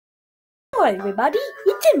Hello everybody,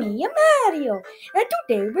 it's me, Mario, and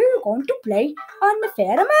today we're going to play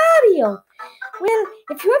Unfair Mario. Well,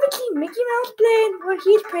 if you haven't seen Mickey Mouse play it, where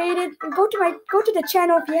he's played it, go to the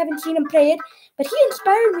channel if you haven't seen him play it. But he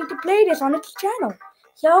inspired me to play this on his channel.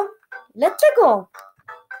 So let's go.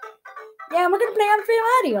 Yeah, we're gonna play Unfair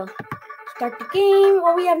Mario. Start the game.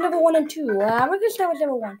 Well, we have level 1 and 2. We're gonna start with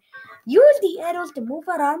level 1. Use the arrows to move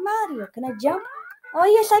around Mario. Can I jump? Oh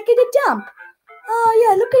yes, I can jump. Oh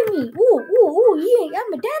yeah, look at me. Ooh, yeah,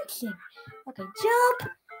 I'm dancing. Okay,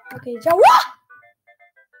 jump. Okay, jump. What?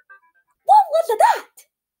 What was that?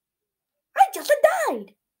 I just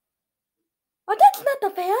died. Oh, that's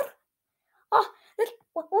not fair. Oh,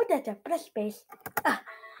 what that's a press space.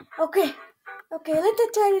 Okay,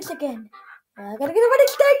 let's try this again. I gotta get ready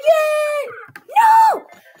to start. Yay! No!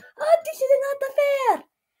 Oh, this is not fair.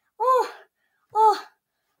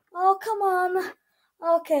 Oh, come on.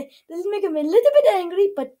 Okay, this is making me a little bit angry,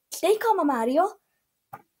 but stay calm, Mario.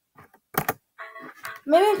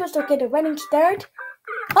 Maybe I'm supposed to get a running start.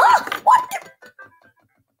 Oh, what the?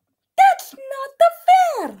 That's not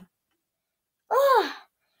fair. Oh,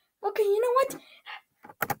 okay, you know what?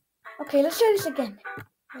 Okay, let's try this again.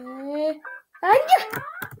 No!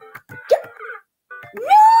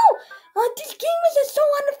 Oh, this game is so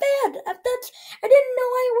unfair. I didn't know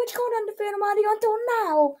I was going unfair, Mario, until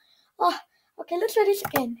now. Oh, okay, let's try this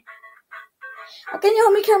again. Oh, can you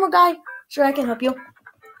help me, camera guy? Sure, I can help you.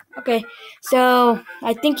 Okay, so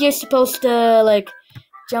I think you're supposed to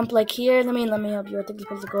jump like here. Let me help you. I think you're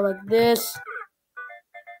supposed to go like this.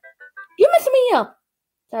 You're messing me up.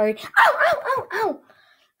 Sorry. Ow!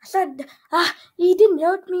 I said, he didn't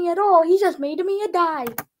hurt me at all. He just made me die.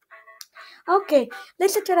 Okay,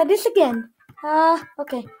 let's try this again.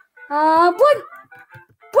 Okay. Boy,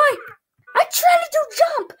 I tried to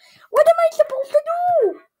jump. What am I supposed to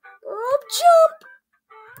do? Jump.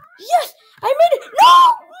 Yes, I made it. No!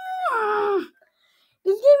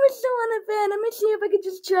 This game is so unfair. Let me see if I can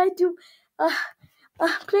just try to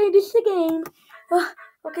play this again.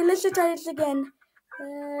 Okay, let's try this again.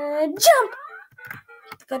 Jump!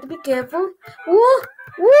 Gotta be careful. Whoa!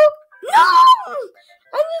 No!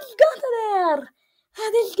 I just got there.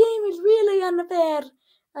 This game is really unfair.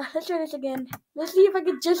 Let's try this again. Let's see if I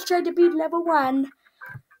can just try to beat level 1.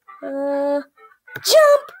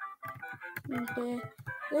 Jump! Okay.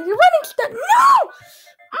 There's a running start. No!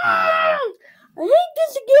 I hate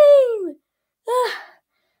this game.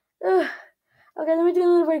 Okay, let me do a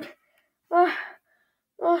little break.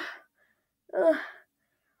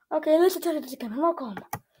 Okay, let's try this again. I'm not calm.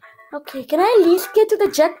 Okay, can I at least get to the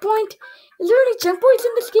checkpoint? Is there any checkpoints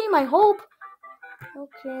in this game? I hope.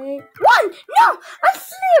 Okay. 1! No! I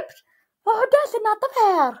slipped! Oh, that's not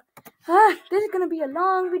fair. This is gonna be a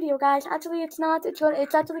long video, guys. Actually, it's not. It's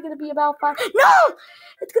actually gonna be about 5. No!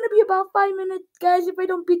 It's gonna be about 5 minutes, guys. If I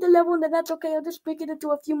don't beat the level, then that's okay. I'll just make it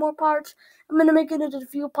into a few more parts. I'm gonna make it into a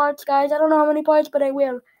few parts, guys. I don't know how many parts, but I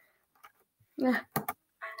will. Yeah.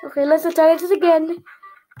 Okay, let's try this again.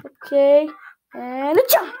 Okay. And a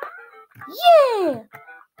jump! Yeah!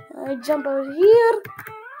 I jump over here.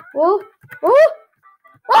 Oh! No!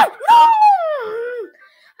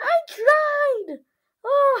 I tried!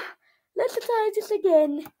 Oh, let's try this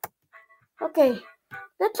again. Okay,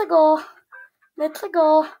 let's go.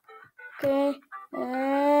 Okay,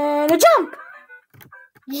 and a jump!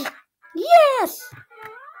 Yes!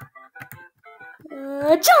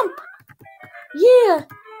 Jump! Yeah!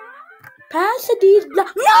 Pass these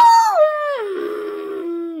blocks. No!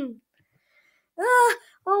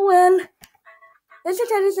 Oh well. Let's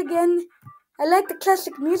try this again. I like the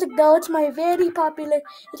classic music though. It's my very popular.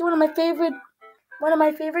 It's one of my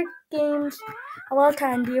favorite games of all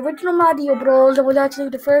time. The original Mario Bros. It was actually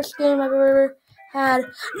the first game I've ever had.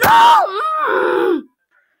 No!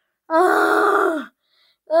 Oh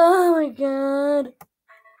my god.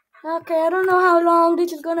 Okay, I don't know how long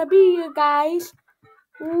this is gonna be, you guys.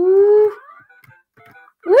 Ooh.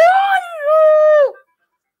 No!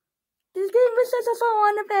 This game is so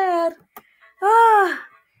unfair.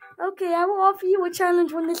 Okay, I will offer you a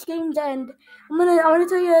challenge when this game's end. I'm gonna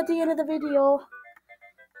tell you at the end of the video.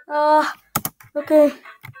 Okay,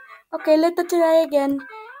 let's try again.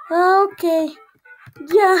 Okay,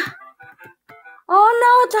 yeah. Oh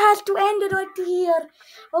no, it has to end it right here.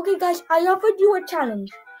 Okay, guys, I offered you a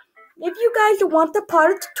challenge. If you guys want the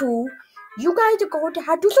part 2, you guys are going to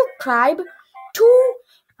have to subscribe to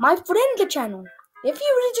my friend's channel. If he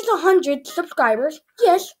reaches 100 subscribers,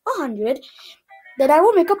 yes, 100, then I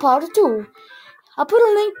will make a part 2. I'll put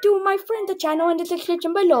a link to my friend's channel in the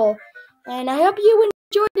description below. And I hope you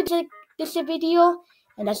enjoyed this video.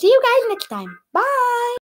 And I'll see you guys next time. Bye!